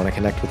 If you want to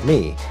connect with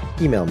me,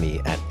 email me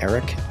at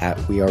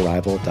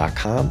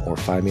eric@wearerival.com or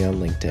find me on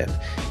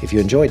LinkedIn. If you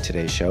enjoyed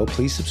today's show,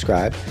 please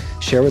subscribe,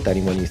 share with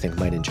anyone you think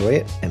might enjoy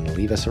it, and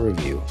leave us a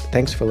review.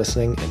 Thanks for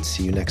listening, and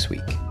see you next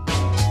week.